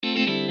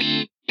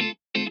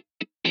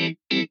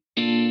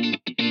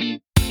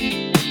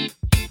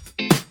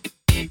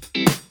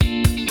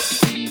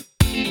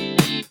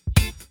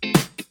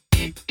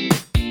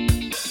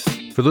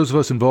For those of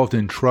us involved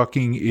in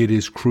trucking, it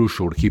is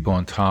crucial to keep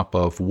on top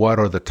of what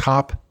are the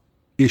top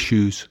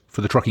issues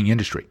for the trucking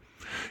industry.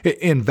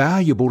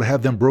 Invaluable to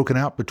have them broken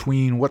out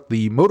between what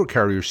the motor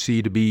carriers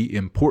see to be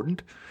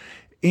important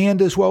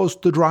and as well as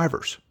the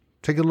drivers.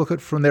 Take a look at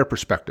it from their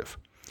perspective.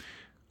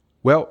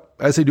 Well,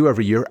 as they do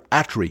every year,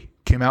 ATRI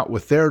came out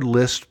with their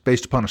list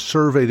based upon a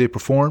survey they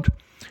performed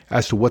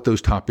as to what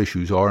those top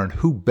issues are, and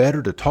who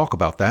better to talk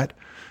about that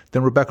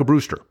than Rebecca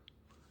Brewster,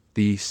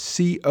 the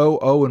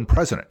COO and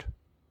president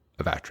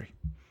of ATRI.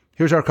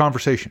 Here's our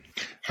conversation.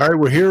 All right,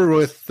 we're here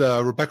with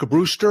Rebecca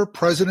Brewster,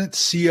 president,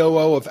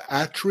 COO of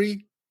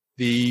ATRI,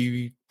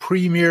 the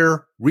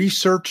premier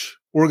research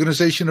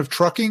organization of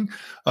trucking,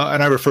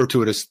 and I refer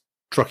to it as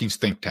trucking's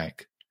think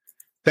tank.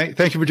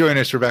 Thank you for joining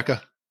us,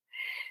 Rebecca.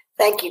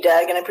 Thank you,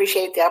 Doug, and I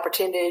appreciate the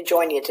opportunity to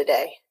join you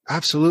today.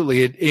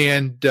 Absolutely.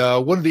 And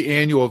one of the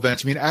annual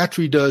events,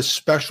 ATRI does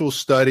special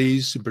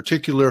studies, in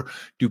particular,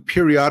 do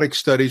periodic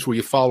studies where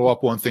you follow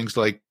up on things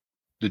like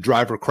the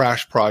driver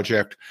crash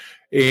project.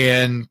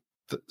 And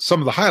some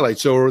of the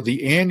highlights are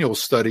the annual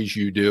studies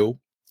you do,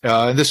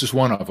 and this is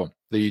one of them,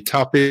 the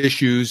top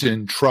issues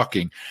in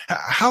trucking.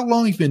 How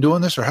long have you been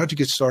doing this, or how did you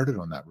get started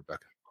on that,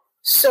 Rebecca?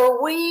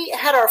 So we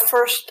had our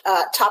first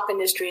top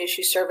industry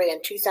issue survey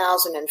in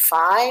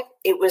 2005.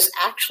 It was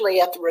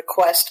actually at the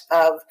request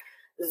of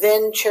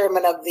then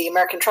chairman of the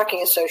American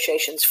Trucking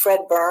Associations, Fred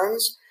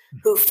Burns,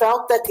 who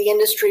felt that the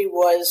industry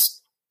was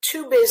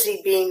too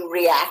busy being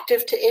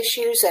reactive to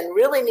issues and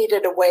really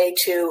needed a way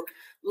to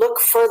look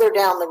further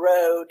down the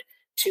road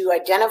to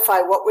identify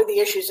what were the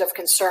issues of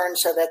concern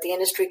so that the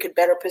industry could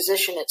better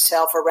position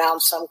itself around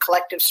some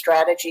collective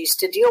strategies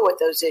to deal with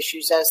those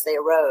issues as they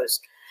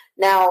arose.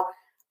 Now,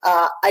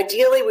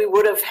 ideally, we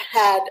would have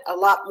had a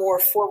lot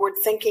more forward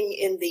thinking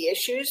in the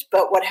issues,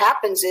 but what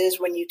happens is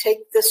when you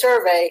take the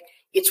survey,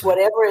 it's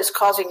whatever is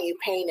causing you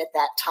pain at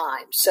that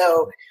time.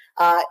 So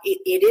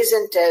it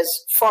isn't as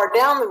far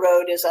down the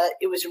road as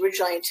it was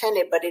originally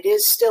intended, but it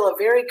is still a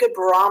very good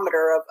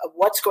barometer of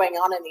what's going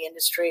on in the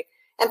industry.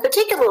 And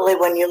particularly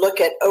when you look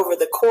at over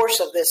the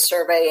course of this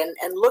survey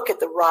and look at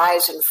the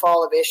rise and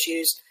fall of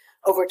issues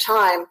over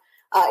time,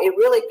 it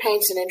really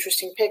paints an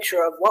interesting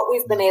picture of what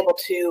we've been able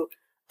to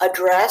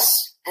address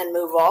and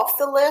move off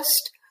the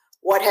list,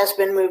 what has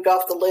been moved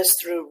off the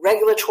list through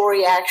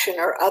regulatory action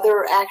or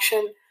other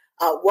action,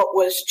 what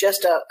was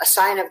just a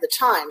sign of the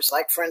times,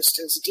 like, for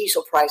instance,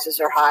 diesel prices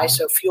are high,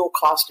 so fuel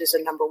cost is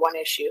a number one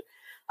issue.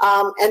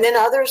 And then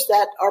others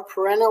that are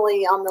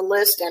perennially on the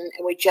list, and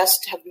we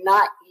just have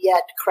not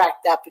yet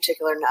cracked that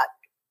particular nut.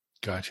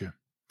 Gotcha.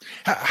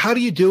 How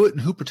do you do it,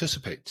 and who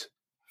participates?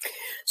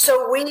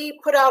 So we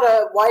put out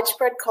a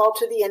widespread call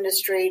to the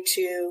industry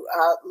to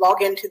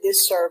log into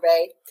this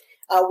survey.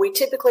 We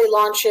typically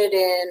launch it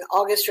in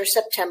August or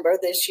September.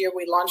 This year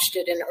we launched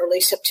it in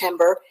early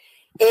September.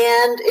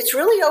 And it's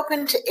really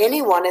open to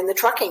anyone in the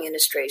trucking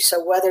industry.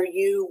 So whether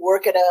you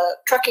work at a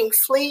trucking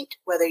fleet,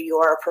 whether you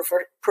are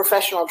a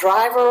professional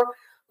driver,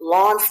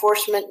 law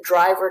enforcement,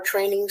 driver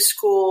training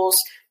schools,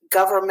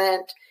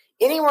 government,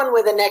 anyone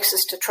with a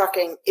nexus to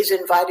trucking is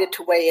invited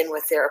to weigh in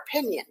with their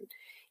opinion.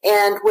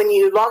 And when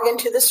you log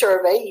into the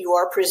survey, you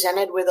are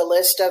presented with a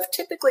list of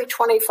typically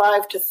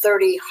 25 to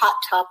 30 hot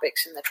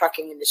topics in the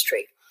trucking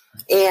industry.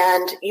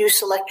 And you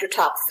select your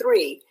top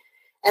three.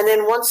 And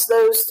then once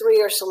those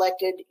three are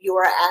selected, you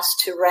are asked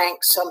to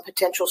rank some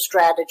potential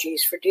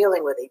strategies for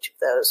dealing with each of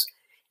those.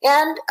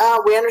 And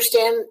we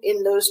understand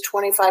in those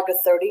 25 to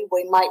 30,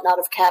 we might not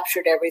have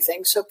captured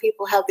everything. So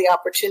people have the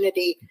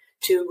opportunity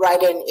to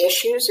write in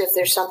issues if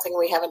there's something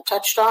we haven't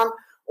touched on,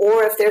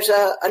 or if there's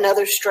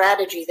another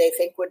strategy they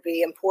think would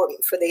be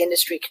important for the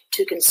industry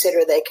to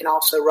consider, they can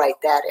also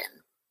write that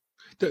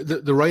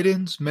in. The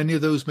write-ins, many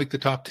of those make the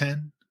top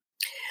 10?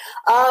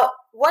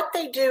 What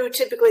they do,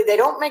 typically, they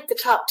don't make the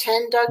top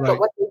 10, Doug, right. But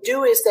what they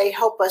do is they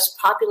help us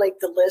populate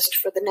the list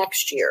for the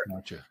next year.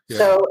 Gotcha. Yeah.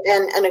 So,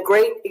 and a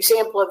great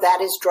example of that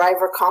is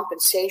driver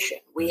compensation.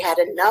 We had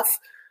enough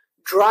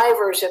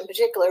drivers in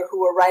particular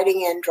who were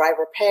writing in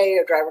driver pay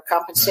or driver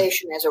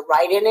compensation as a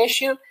write-in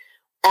issue,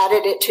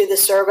 added it to the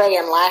survey,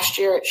 and last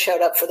year it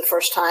showed up for the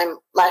first time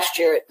last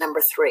year at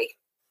number 3.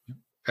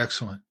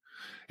 Excellent.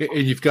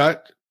 And you've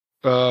got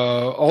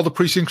all the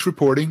precincts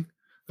reporting.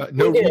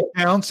 No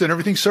recounts and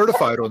everything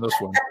certified on this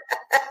one.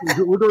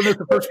 We're doing this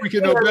the first week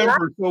in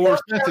November, so we're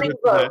sensitive to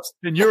that.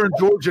 And you're in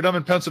Georgia and I'm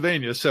in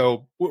Pennsylvania,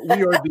 so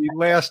we are the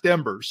last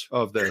embers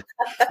of this.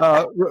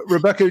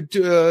 Rebecca,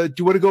 do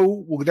you want to go?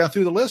 We'll go down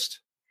through the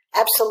list?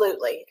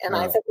 Absolutely. And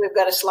I think we've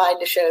got a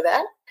slide to show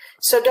that.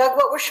 So, Doug,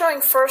 what we're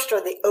showing first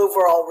are the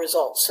overall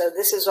results. So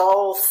this is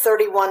all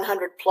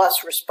 3,100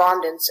 plus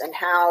respondents and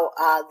how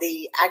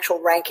the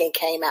actual ranking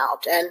came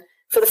out. And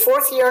for the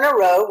 4th year in a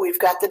row, we've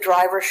got the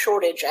driver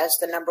shortage as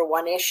the number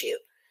one issue.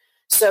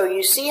 So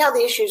you see how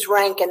the issues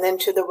rank, and then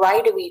to the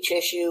right of each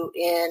issue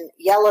in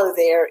yellow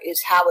there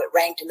is how it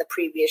ranked in the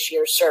previous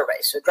year's survey.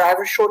 So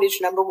driver shortage,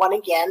 number 1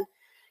 again.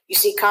 You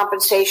see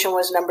compensation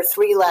was number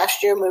 3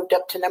 last year, moved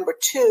up to number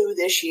 2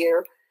 this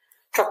year.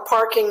 Truck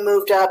parking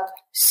moved up.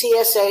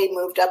 CSA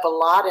moved up a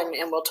lot,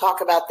 and we'll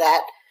talk about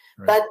that.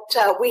 But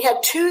we had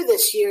two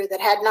this year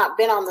that had not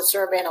been on the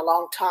survey in a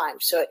long time.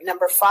 So at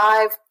number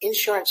 5,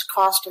 insurance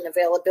cost and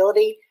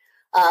availability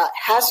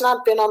has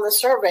not been on the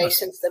survey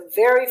since the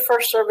very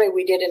first survey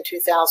we did in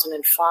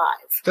 2005.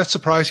 That's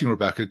surprising,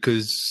 Rebecca,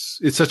 because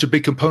it's such a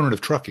big component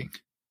of trucking.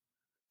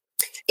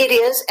 It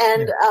is.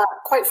 And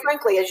quite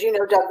frankly, as you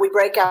know, Doug, we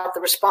break out the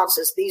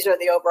responses. These are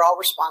the overall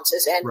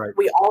responses. And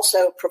we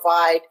also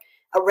provide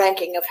a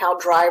ranking of how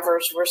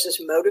drivers versus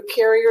motor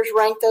carriers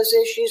rank those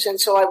issues. And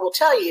so I will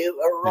tell you,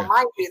 or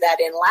remind you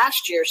that in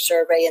last year's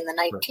survey, in the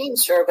 19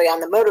 survey on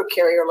the motor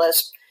carrier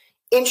list,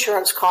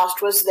 insurance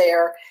cost was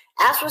there,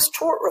 as was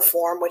tort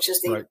reform, which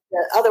is the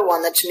other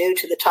one that's new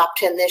to the top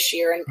 10 this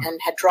year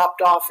and had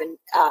dropped off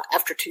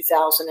after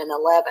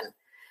 2011.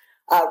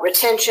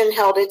 Retention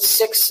held its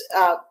 6th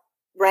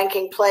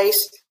ranking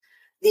place.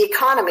 The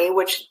economy,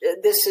 which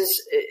this is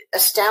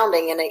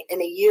astounding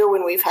in a year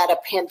when we've had a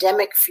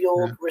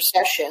pandemic-fueled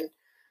recession,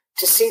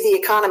 to see the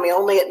economy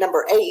only at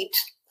number 8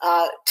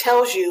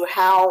 tells you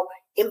how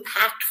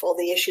impactful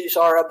the issues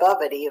are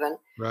above it even.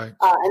 Right.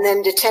 And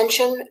then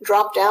detention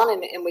dropped down,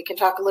 and we can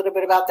talk a little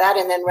bit about that,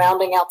 and then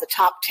rounding out the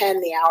top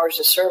 10, the hours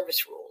of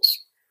service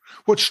rules.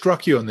 What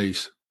struck you on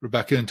these,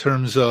 Rebecca, in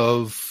terms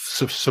of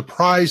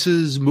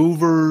surprises,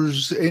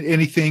 movers,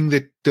 anything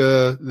that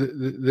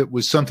that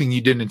was something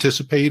you didn't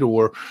anticipate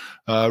or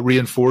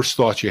reinforced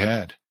thoughts you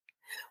had?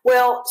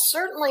 Well,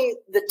 certainly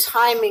the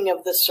timing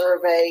of the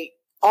survey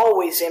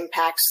always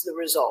impacts the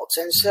results.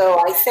 And so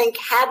I think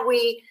had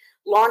we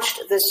launched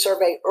this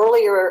survey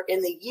earlier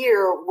in the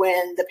year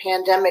when the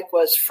pandemic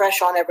was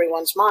fresh on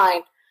everyone's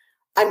mind,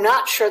 I'm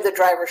not sure the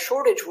driver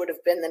shortage would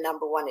have been the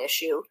number one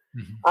issue.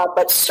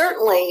 But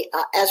certainly,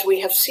 as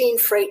we have seen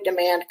freight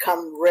demand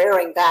come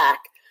rearing back,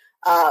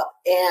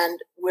 and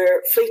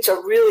where fleets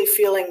are really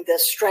feeling the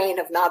strain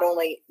of not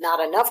only not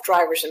enough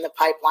drivers in the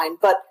pipeline,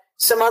 but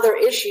some other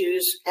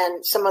issues,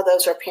 and some of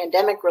those are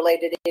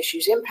pandemic-related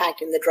issues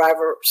impacting the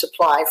driver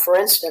supply. For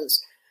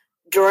instance,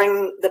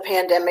 during the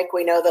pandemic,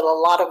 we know that a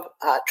lot of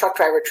truck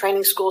driver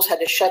training schools had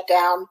to shut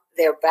down.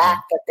 They're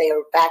back, but they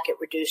are back at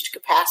reduced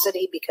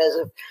capacity because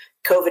of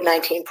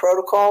COVID-19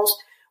 protocols.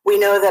 We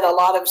know that a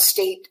lot of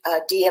state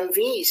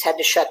DMVs had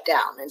to shut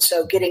down. And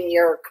so getting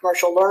your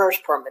commercial learner's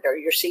permit or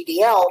your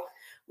CDL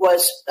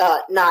was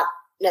not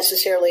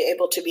necessarily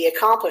able to be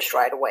accomplished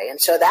right away. And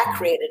so that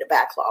created a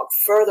backlog,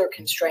 further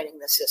constraining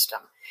the system.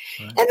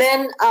 And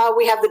then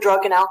we have the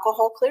Drug and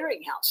Alcohol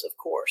Clearinghouse, of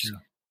course,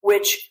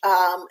 which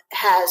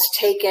has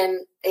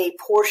taken a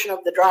portion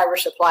of the driver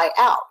supply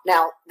out.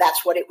 Now,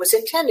 that's what it was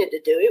intended to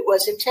do. It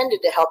was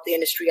intended to help the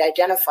industry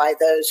identify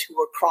those who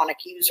were chronic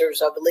users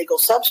of illegal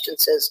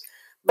substances.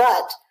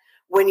 But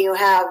when you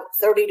have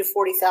 30 to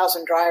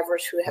 40,000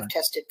 drivers who have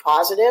tested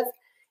positive,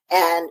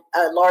 and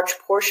a large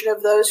portion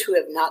of those who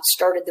have not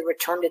started the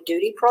return to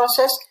duty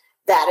process,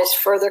 that is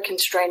further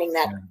constraining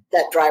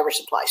that driver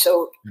supply.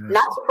 So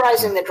not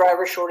surprising the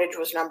driver shortage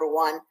was number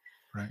one.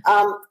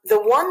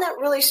 The one that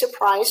really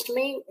surprised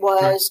me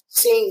was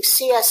seeing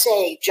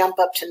CSA jump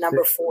up to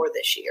number 4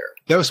 this year.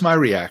 That was my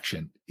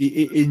reaction.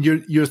 In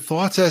your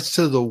thoughts as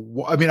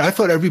to I mean, I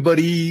thought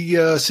everybody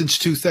since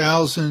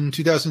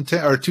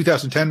 2010 or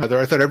 2010, rather,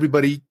 I thought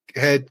everybody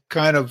had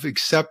kind of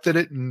accepted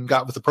it and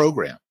got with the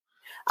program.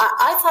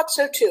 I thought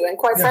so too. And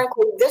quite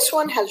frankly, this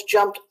one has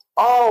jumped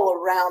all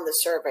around the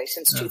survey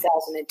since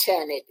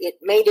 2010. It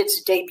made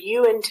its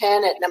debut in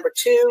 10 at number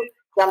 2,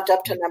 jumped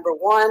up to number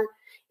 1.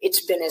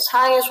 It's been as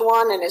high as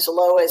 1 and as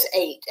low as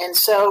 8. And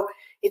so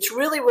it's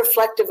really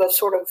reflective of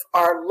sort of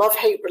our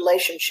love-hate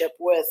relationship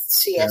with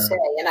CSA.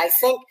 And I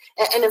think,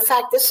 and in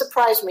fact, this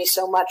surprised me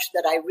so much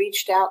that I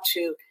reached out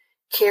to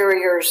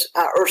carriers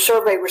or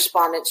survey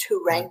respondents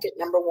who ranked it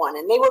number 1.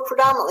 And they were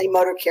predominantly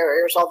motor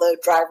carriers, although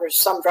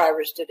some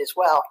drivers did as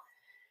well.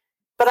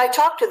 But I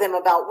talked to them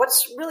about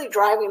what's really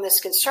driving this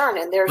concern.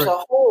 And there's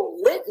a whole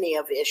litany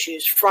of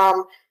issues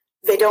from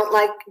they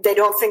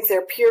don't think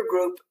their peer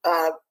group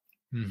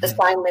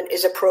assignment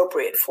is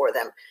appropriate for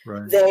them.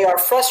 They are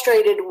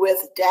frustrated with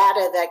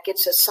data that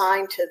gets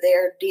assigned to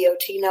their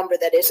DOT number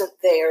that isn't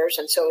theirs,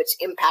 and so it's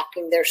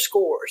impacting their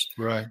scores.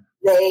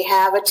 They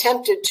have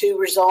attempted to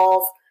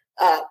resolve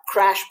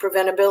crash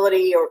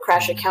preventability or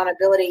crash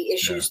accountability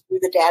issues through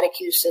the data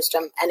queue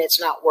system, and it's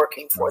not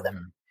working for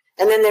them.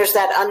 And then there's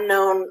that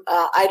unknown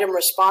item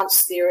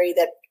response theory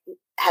that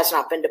has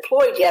not been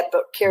deployed yet,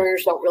 but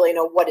carriers don't really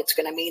know what it's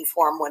going to mean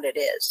for them when it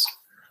is.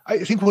 I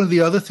think one of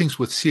the other things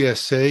with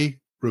CSA,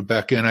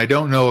 Rebecca, and I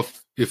don't know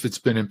if it's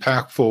been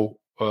impactful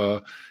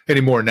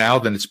any more now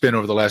than it's been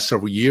over the last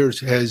several years,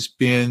 has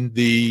been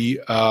the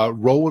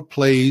role it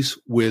plays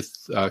with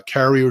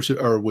carriers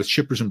or with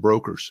shippers and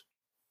brokers.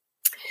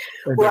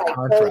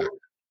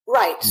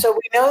 So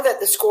we know that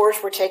the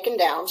scores were taken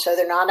down, so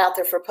they're not out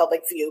there for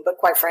public view. But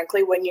quite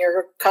frankly, when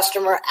your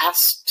customer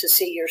asks to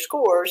see your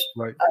scores,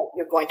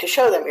 you're going to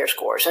show them your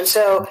scores. And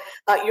so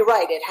you're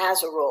right, it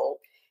has a role.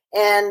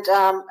 And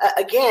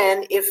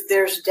again, if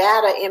there's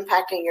data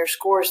impacting your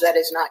scores that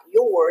is not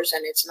yours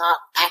and it's not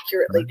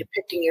accurately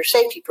depicting your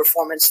safety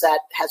performance, that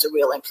has a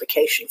real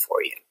implication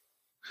for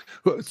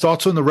you.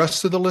 Thoughts on the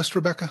rest of the list,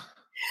 Rebecca?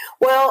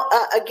 Well,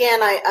 again,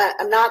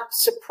 I'm not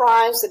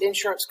surprised that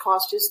insurance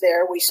cost is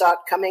there. We saw it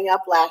coming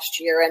up last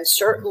year, and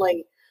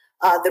certainly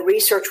the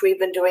research we've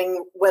been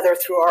doing, whether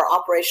through our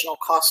operational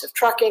costs of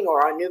trucking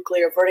or our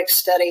nuclear verdict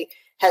study,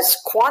 has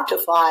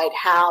quantified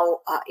how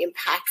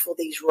impactful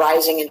these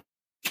rising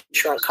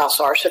insurance costs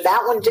are. So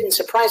that one didn't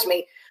surprise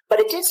me, but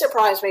it did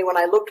surprise me when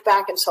I looked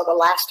back and saw the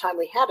last time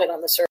we had it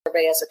on the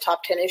survey as a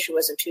top 10 issue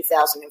was in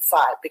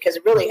 2005, because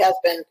it really has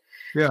been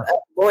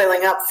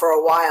boiling up for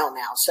a while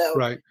now.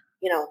 So,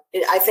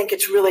 I think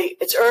it's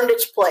earned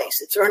its place.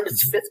 It's earned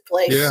its fifth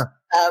place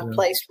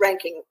place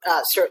ranking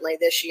certainly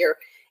this year.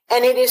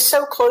 And it is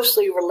so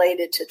closely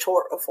related to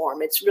tort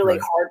reform. It's really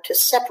hard to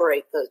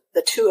separate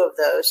the two of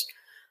those.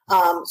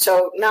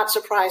 So not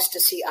surprised to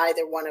see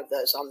either one of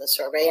those on the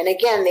survey. And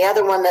again, the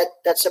other one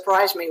that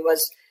surprised me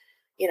was,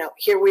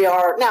 here we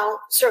are now.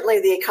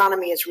 Certainly the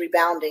economy is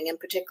rebounding, and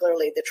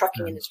particularly the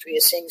trucking industry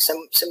is seeing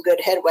some good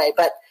headway.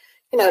 But,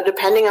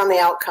 depending on the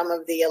outcome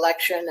of the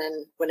election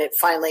and when it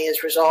finally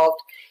is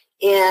resolved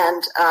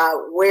and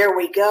where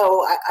we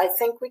go, I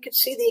think we could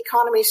see the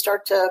economy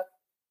start to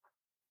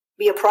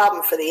be a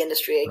problem for the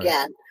industry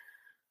again.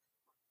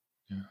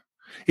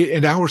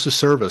 And hours of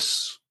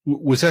service,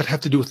 was that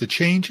have to do with the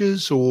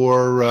changes,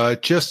 or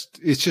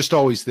it's just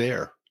always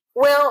there?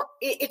 Well,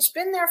 it's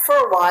been there for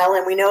a while,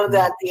 and we know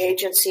that the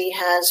agency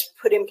has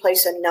put in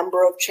place a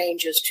number of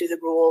changes to the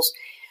rules.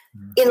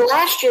 In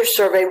last year's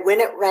survey, when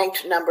it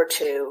ranked number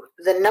 2,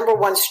 the number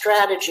one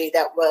strategy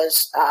that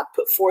was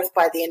put forth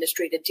by the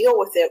industry to deal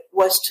with it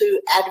was to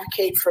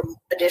advocate for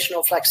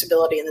additional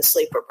flexibility in the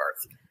sleeper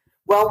berth.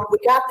 Well, we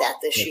got that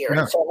this year.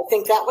 Yeah. So I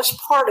think that was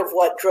part of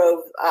what drove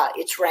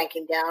its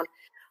ranking down.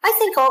 I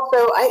think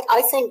also,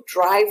 I think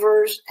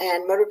drivers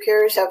and motor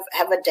carriers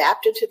have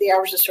adapted to the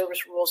hours of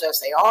service rules as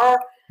they are.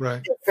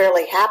 Right. They're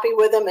fairly happy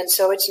with them, and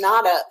so it's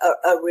not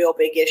a real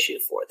big issue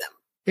for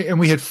them. And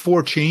we had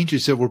 4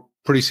 changes that were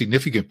pretty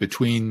significant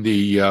between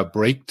the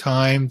break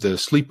time, the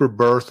sleeper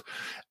berth,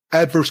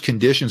 adverse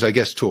conditions, I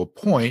guess, to a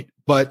point,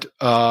 but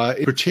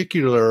in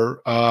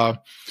particular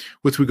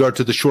with regard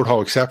to the short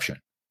haul exception.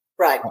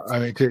 Right. I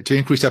mean, to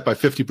increase that by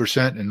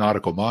 50% in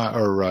nautical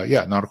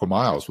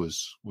miles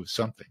was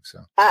something. So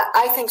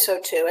I think so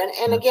too.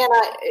 And again,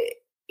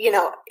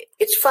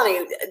 it's funny.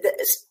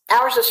 The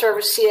hours of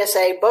service,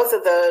 CSA, both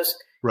of those,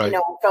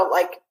 felt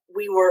like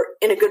we were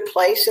in a good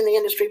place in the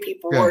industry.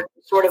 People were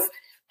sort of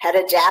had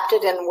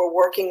adapted and were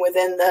working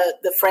within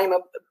the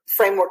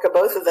framework of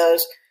both of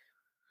those.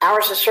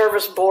 Hours of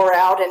service bore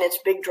out in its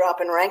big drop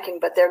in ranking,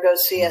 but there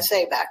goes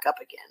CSA back up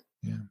again.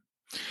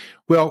 Yeah.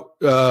 Well,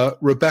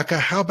 Rebecca,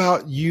 how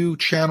about you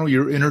channel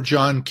your inner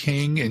John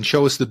King and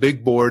show us the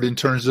big board in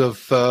terms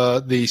of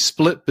the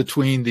split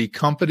between the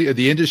company,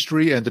 the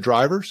industry, and the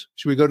drivers?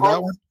 Should we go to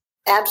that one?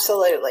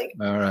 Absolutely.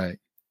 All right.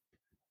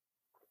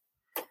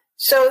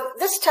 So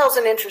this tells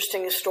an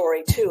interesting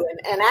story too,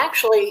 and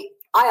actually,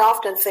 I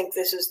often think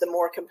this is the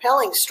more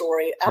compelling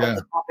story out of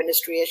the top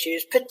industry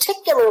issues,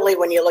 particularly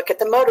when you look at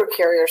the motor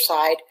carrier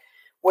side,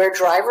 where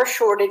driver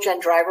shortage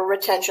and driver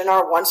retention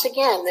are once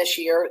again this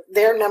year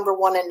their number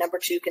 1 and number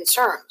 2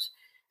 concerns.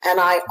 And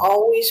I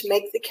always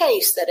make the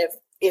case that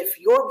if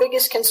your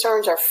biggest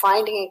concerns are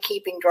finding and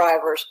keeping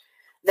drivers,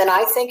 then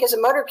I think as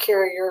a motor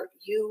carrier,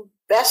 you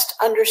best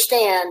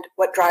understand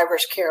what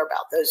drivers care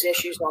about, those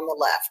issues on the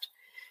left.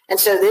 And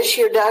so this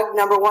year, Doug,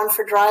 number 1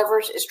 for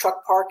drivers is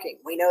truck parking.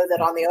 We know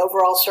that on the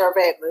overall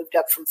survey, it moved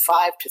up from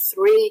 5 to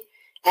 3,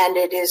 and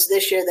it is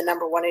this year the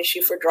number 1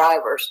 issue for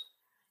drivers.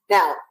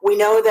 Now, we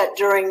know that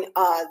during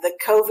the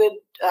COVID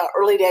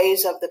early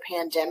days of the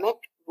pandemic,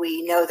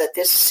 we know that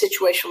this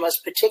situation was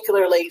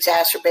particularly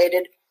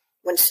exacerbated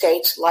when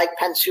states like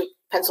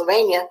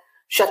Pennsylvania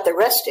shut the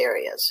rest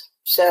areas.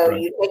 So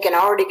you take an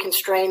already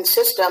constrained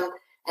system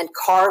and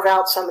carve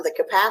out some of the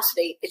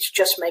capacity, it's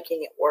just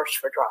making it worse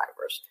for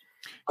drivers.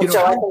 And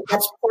so I think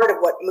that's part of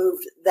what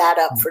moved that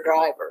up for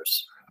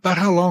drivers. About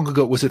how long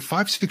ago? Was it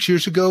 5-6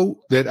 years ago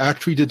that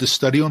ACTRI did the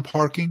study on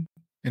parking?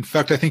 In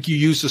fact, I think you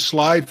used a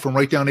slide from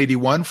right down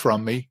 81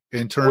 from me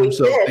in terms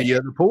of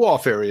the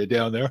pull-off area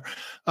down there.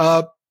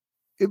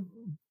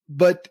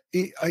 But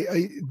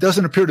it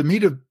doesn't appear to me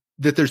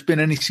that there's been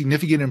any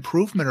significant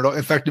improvement at all.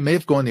 In fact, it may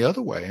have gone the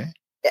other way.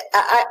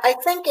 I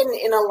think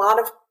in a lot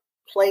of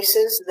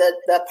places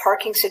the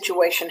parking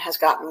situation has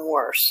gotten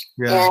worse.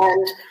 Yeah.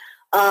 And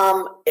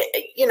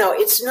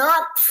it's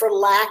not for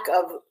lack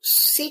of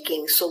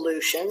seeking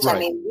solutions. Right. I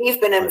mean,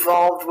 we've been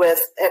involved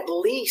with at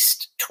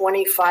least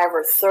 25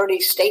 or 30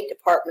 state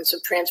departments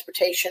of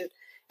transportation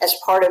as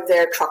part of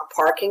their truck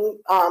parking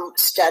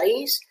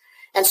studies.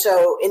 And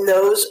so in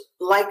those,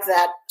 like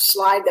that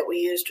slide that we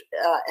used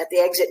at the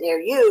exit near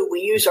you,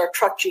 we use our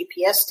truck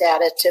GPS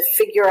data to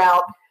figure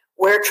out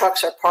where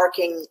trucks are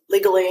parking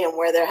legally and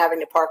where they're having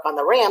to park on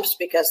the ramps,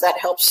 because that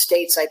helps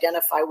states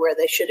identify where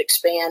they should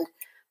expand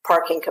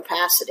parking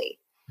capacity.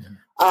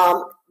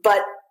 Yeah.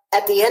 But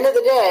at the end of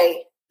the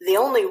day, the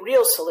only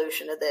real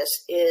solution to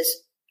this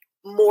is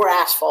more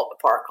asphalt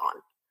to park on.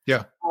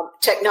 Yeah.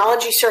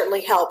 Technology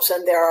certainly helps,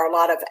 and there are a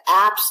lot of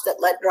apps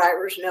that let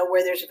drivers know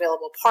where there's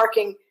available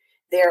parking.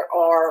 There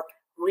are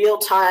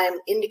real-time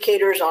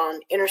indicators on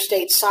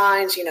interstate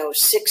signs,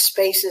 6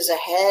 spaces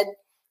ahead.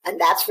 And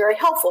that's very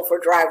helpful for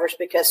drivers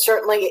because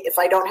certainly if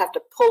I don't have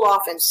to pull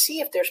off and see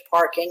if there's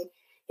parking,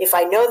 if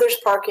I know there's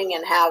parking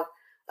and have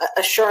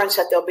assurance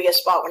that there'll be a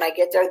spot when I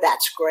get there,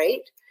 that's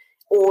great.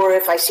 Or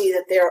if I see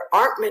that there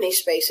aren't many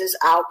spaces,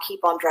 I'll keep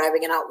on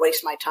driving and not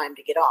waste my time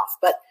to get off.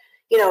 But,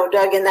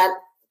 Doug, in that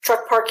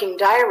truck parking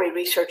diary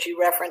research you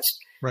referenced,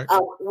 right.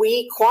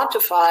 We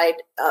quantified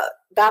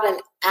about an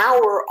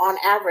hour on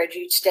average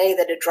each day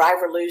that a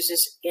driver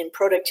loses in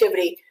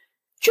productivity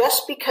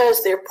just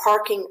because they're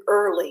parking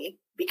early,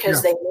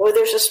 because they know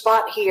there's a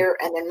spot here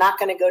and they're not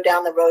going to go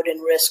down the road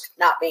and risk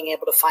not being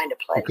able to find a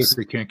place. Because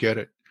they can't get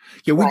it.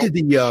 Yeah, we did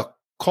the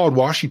called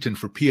Washington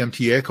for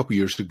PMTA a couple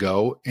years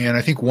ago. And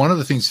I think one of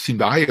the things that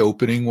seemed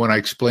eye-opening when I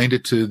explained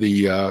it to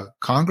the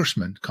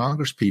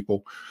Congress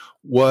people,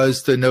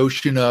 was the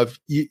notion of,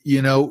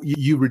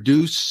 you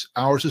reduce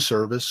hours of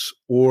service,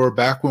 or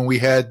back when we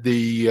had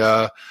the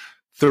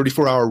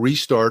 34-hour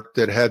restart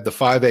that had the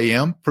 5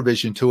 a.m.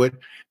 provision to it,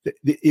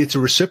 it's a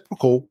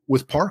reciprocal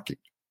with parking.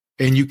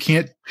 And you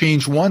can't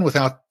change one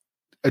without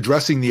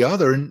addressing the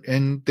other,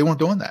 and they weren't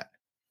doing that.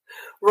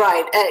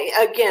 Right.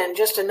 Again,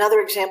 just another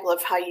example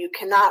of how you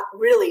cannot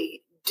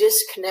really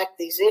disconnect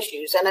these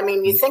issues. And I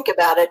mean, you think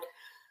about it,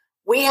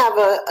 we have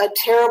a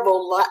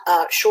terrible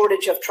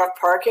shortage of truck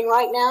parking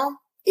right now.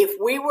 If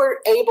we were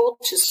able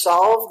to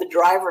solve the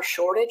driver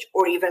shortage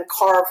or even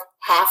carve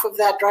half of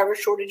that driver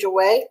shortage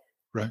away,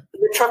 right,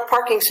 the truck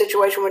parking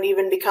situation would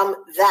even become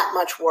that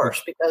much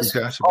worse because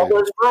all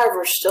those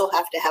drivers still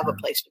have to have a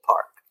place to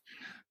park.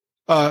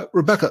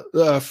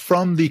 Rebecca,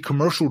 from the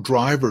commercial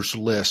drivers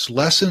list,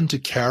 lesson to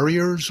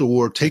carriers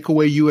or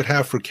takeaway you would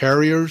have for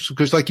carriers?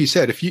 Because like you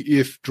said,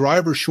 if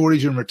driver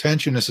shortage and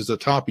retention is at the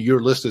top of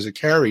your list as a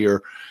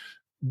carrier,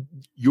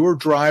 your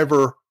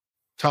driver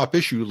top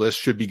issue list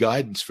should be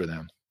guidance for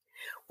them.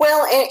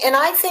 Well, and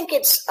I think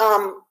it's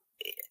an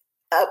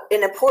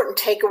important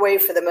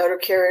takeaway for the motor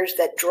carriers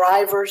that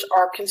drivers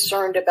are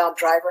concerned about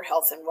driver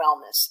health and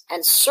wellness.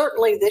 And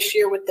certainly this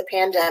year with the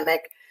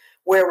pandemic,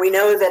 where we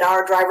know that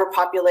our driver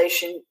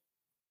population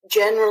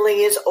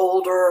generally is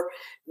older,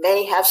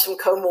 may have some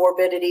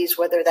comorbidities,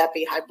 whether that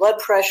be high blood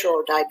pressure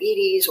or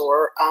diabetes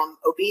or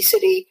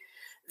obesity,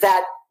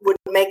 that would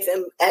make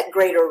them at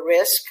greater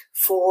risk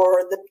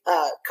for the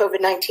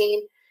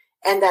COVID-19,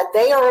 and that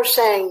they are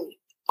saying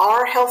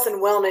our health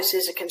and wellness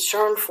is a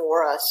concern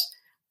for us.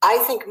 I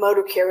think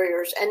motor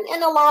carriers, and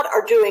a lot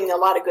are doing a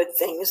lot of good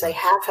things. They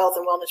have health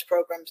and wellness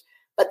programs,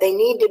 but they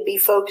need to be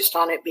focused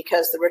on it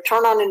because the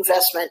return on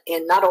investment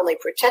in not only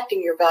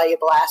protecting your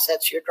valuable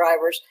assets, your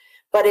drivers,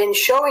 but in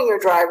showing your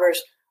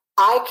drivers,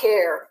 I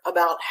care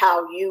about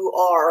how you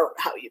are,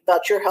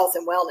 about your health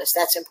and wellness.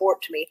 That's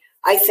important to me.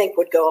 I think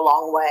would go a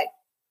long way.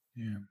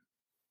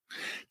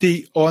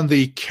 Yeah. On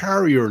the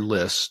carrier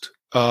list,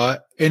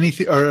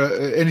 anything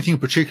in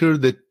particular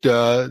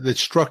that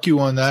struck you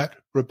on that,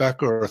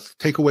 Rebecca, or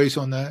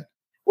takeaways on that?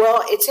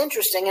 Well, it's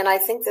interesting, and I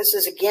think this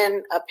is,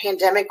 again, a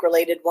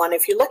pandemic-related one.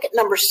 If you look at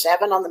number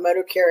 7 on the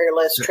motor carrier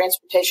list,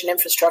 transportation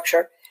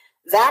infrastructure,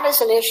 that is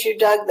an issue,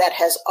 Doug, that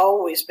has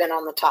always been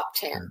on the top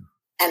 10,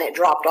 and it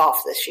dropped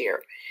off this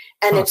year.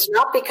 And it's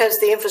not because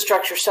the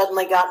infrastructure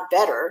suddenly got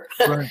better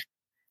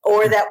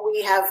or that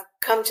we have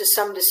come to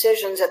some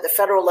decisions at the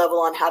federal level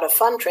on how to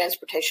fund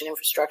transportation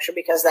infrastructure,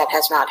 because that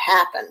has not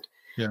happened.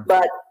 Yeah.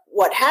 But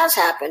what has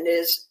happened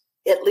is,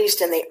 at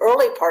least in the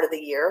early part of the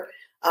year,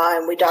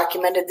 and we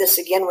documented this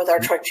again with our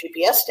truck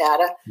GPS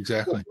data.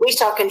 Exactly. We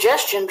saw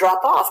congestion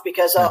drop off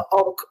because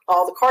all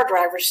the car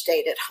drivers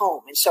stayed at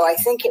home. And so I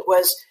think it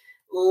was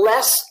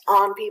less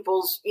on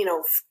people's,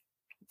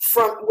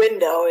 front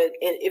window,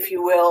 if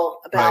you will,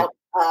 about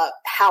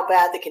how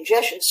bad the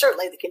congestion,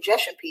 certainly the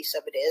congestion piece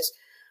of it is.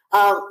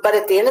 But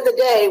at the end of the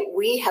day,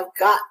 we have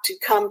got to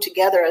come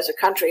together as a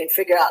country and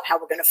figure out how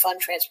we're going to fund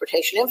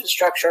transportation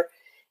infrastructure.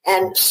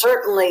 And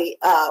certainly,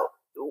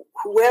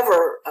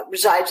 whoever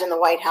resides in the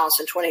White House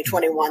in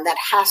 2021, that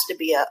has to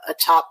be a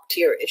top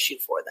tier issue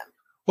for them.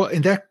 Well,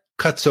 and that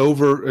cuts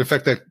over. In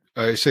fact, that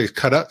I say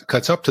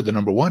cuts up to the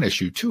number one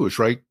issue too. Is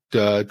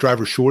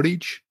driver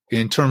shortage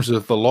in terms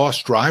of the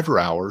lost driver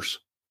hours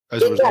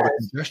as a result of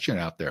congestion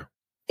out there.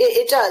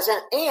 It does,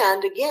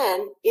 and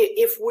again,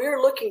 if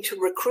we're looking to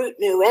recruit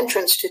new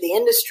entrants to the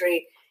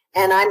industry,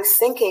 and I'm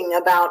thinking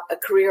about a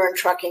career in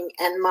trucking,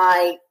 and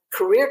my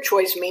career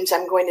choice means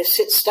I'm going to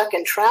sit stuck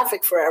in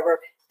traffic forever,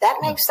 that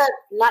makes that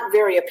not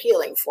very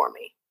appealing for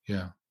me.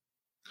 Yeah.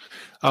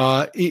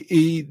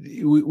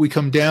 We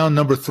come down.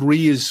 Number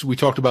 3 is, we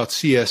talked about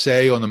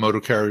CSA on the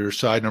motor carrier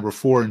side. Number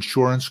 4,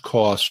 insurance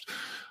cost.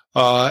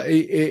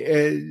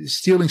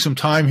 Stealing some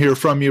time here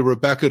from you,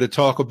 Rebecca, to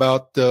talk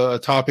about a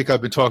topic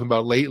I've been talking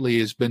about lately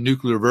has been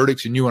nuclear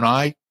verdicts. And you and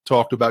I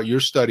talked about your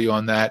study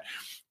on that.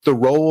 The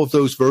role of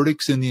those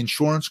verdicts in the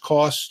insurance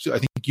costs. I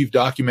think you've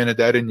documented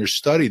that in your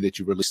study that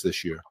you released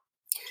this year.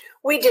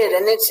 We did,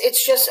 and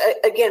it's just,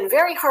 again,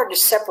 very hard to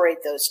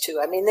separate those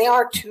two. I mean, they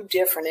are two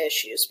different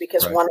issues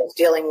because one is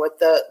dealing with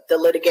the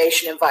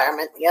litigation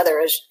environment. The other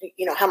is,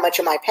 how much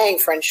am I paying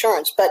for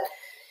insurance? But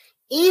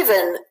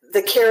even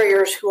the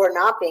carriers who are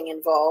not being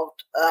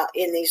involved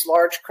in these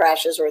large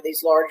crashes or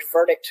these large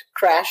verdict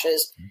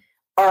crashes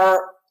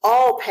are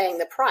all paying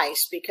the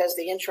price because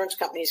the insurance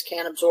companies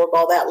can't absorb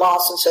all that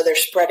loss, and so they're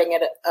spreading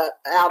it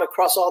out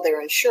across all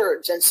their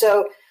insureds. And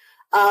so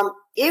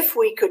if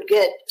we could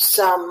get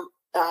some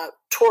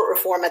tort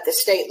reform at the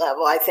state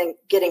level, I think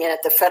getting it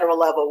at the federal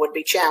level would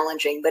be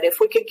challenging. But if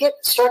we could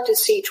start to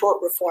see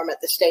tort reform at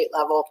the state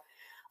level,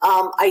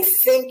 I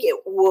think it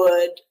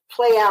would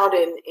play out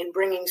in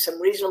bringing some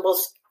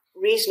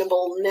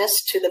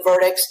reasonableness to the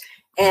verdicts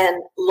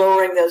and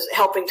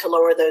helping to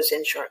lower those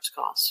insurance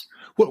costs.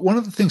 Well, one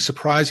of the things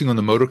surprising on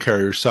the motor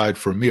carrier side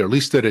for me, or at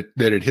least that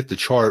it hit the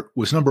chart,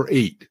 was number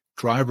 8,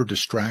 driver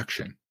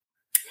distraction.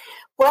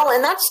 Well,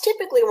 and that's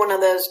typically one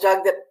of those,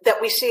 Doug,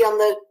 that we see on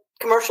the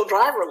commercial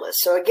driver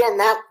list. So again,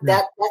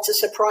 that's a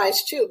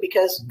surprise too,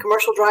 because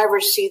commercial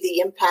drivers see the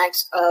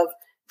impacts of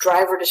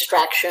driver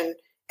distraction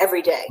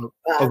every day.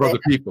 Of other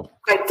people.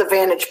 Quite the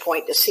vantage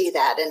point to see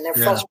that, and they're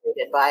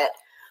frustrated by it.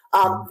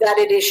 That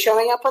it is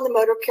showing up on the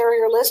motor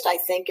carrier list, I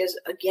think, is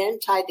again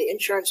tied to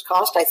insurance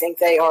cost. I think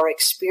they are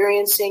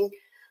experiencing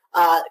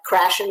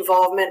crash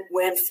involvement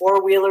when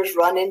four-wheelers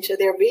run into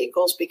their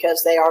vehicles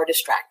because they are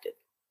distracted.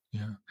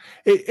 Yeah.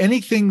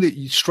 Anything that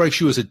strikes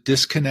you as a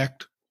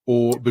disconnect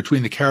or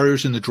between the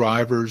carriers and the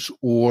drivers,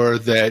 or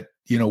that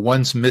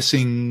one's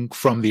missing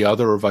from the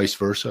other, or vice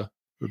versa,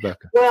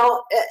 Rebecca?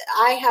 Well,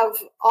 I have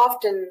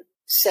often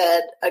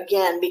said,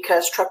 again,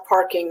 because truck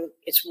parking,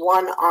 it's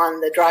one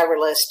on the driver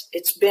list.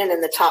 It's been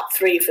in the top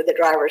 3 for the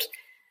drivers.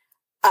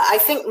 I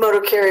think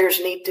motor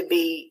carriers need to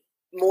be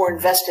more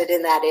invested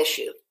in that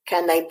issue.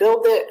 Can they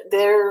build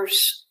their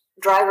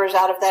drivers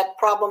out of that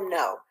problem?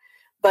 No.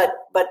 But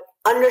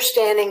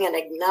understanding and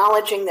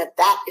acknowledging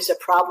that is a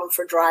problem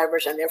for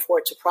drivers and therefore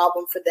it's a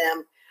problem for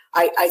them,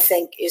 I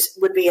think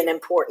would be an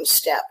important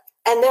step.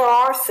 And there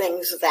are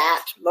things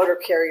that motor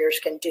carriers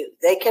can do.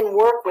 They can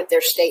work with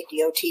their state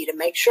DOT to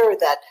make sure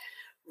that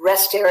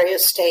rest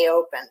areas stay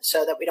open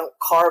so that we don't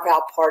carve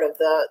out part of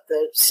the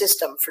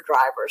system for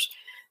drivers.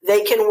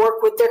 They can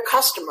work with their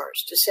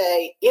customers to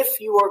say, if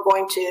you are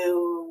going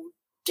to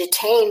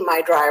detain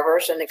my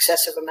drivers an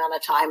excessive amount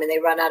of time and they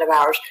run out of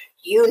hours,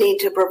 you need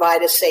to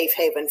provide a safe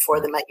haven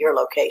for them at your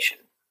location.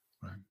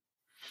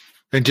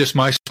 And just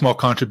my small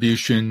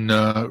contribution,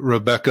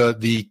 Rebecca,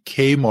 the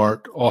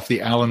Kmart off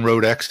the Allen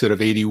Road exit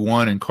of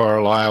 81 in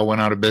Carlisle went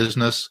out of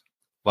business.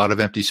 A lot of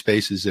empty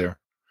spaces there,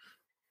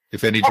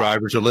 if any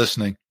drivers are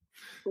listening.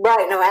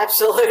 Right. No,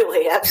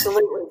 absolutely.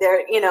 Absolutely. There,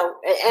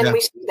 and we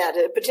see that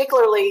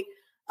particularly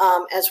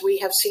as we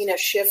have seen a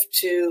shift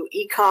to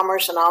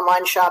e-commerce and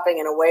online shopping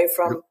and away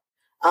from,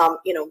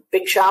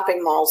 big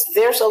shopping malls.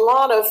 There's a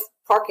lot of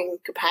parking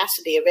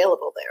capacity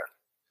available there.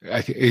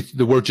 I think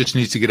the word just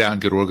needs to get out and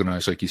get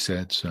organized, like you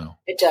said. So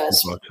it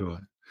does.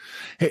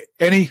 Hey,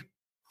 any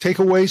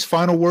takeaways,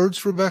 final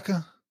words,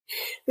 Rebecca?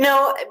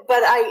 No,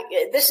 but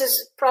this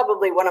is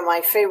probably one of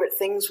my favorite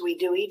things we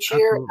do each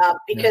year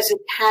because it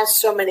has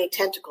so many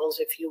tentacles,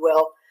 if you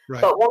will. Right.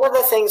 But one of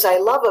the things I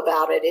love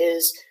about it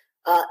is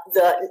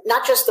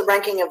not just the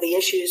ranking of the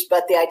issues,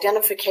 but the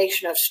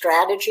identification of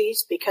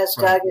strategies. Because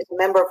Doug is a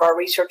member of our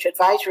research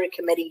advisory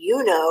committee,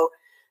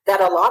 that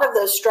a lot of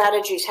those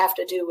strategies have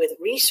to do with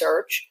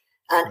research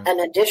and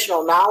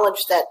additional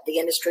knowledge that the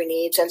industry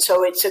needs. And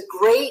so it's a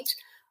great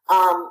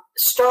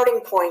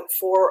starting point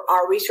for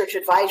our research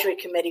advisory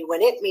committee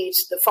when it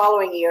meets the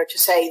following year to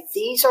say,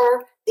 these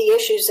are the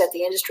issues that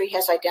the industry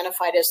has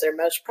identified as their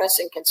most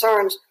pressing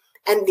concerns,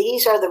 and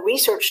these are the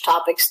research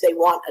topics they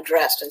want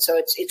addressed. And so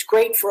it's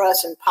great for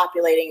us in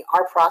populating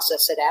our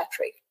process at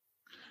AVTRI.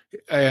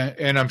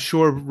 And I'm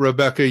sure,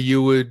 Rebecca,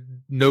 you would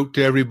note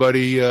to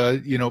everybody,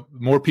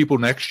 more people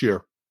next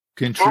year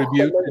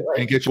contribute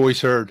and get your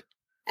voice heard.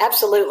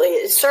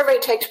 Absolutely. The survey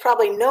takes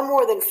probably no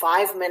more than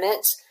 5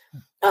 minutes.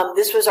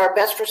 This was our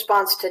best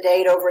response to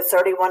date, over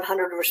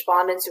 3,100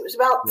 respondents. It was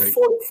about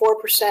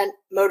 44%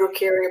 motor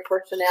carrier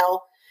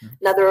personnel,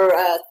 another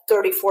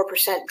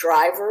 34%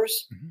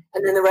 drivers,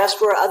 and then the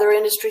rest were other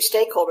industry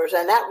stakeholders.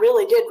 And that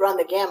really did run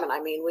the gamut. I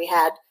mean, we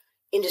had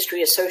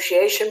industry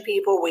association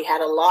people. We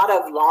had a lot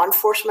of law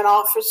enforcement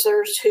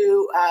officers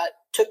who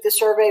took the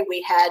survey.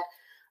 We had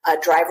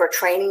driver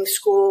training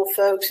school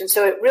folks. And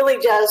so it really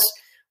does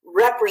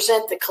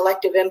represent the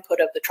collective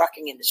input of the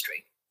trucking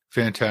industry.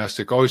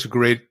 Fantastic. Always a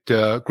great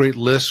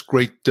list,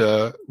 great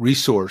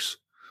resource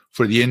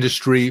for the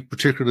industry,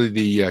 particularly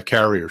the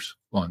carriers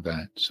on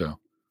that. So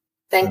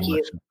thank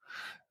you.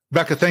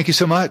 Rebecca, thank you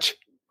so much.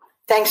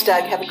 Thanks,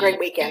 Doug. Have a great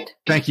weekend.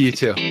 Thank you, you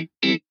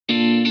too.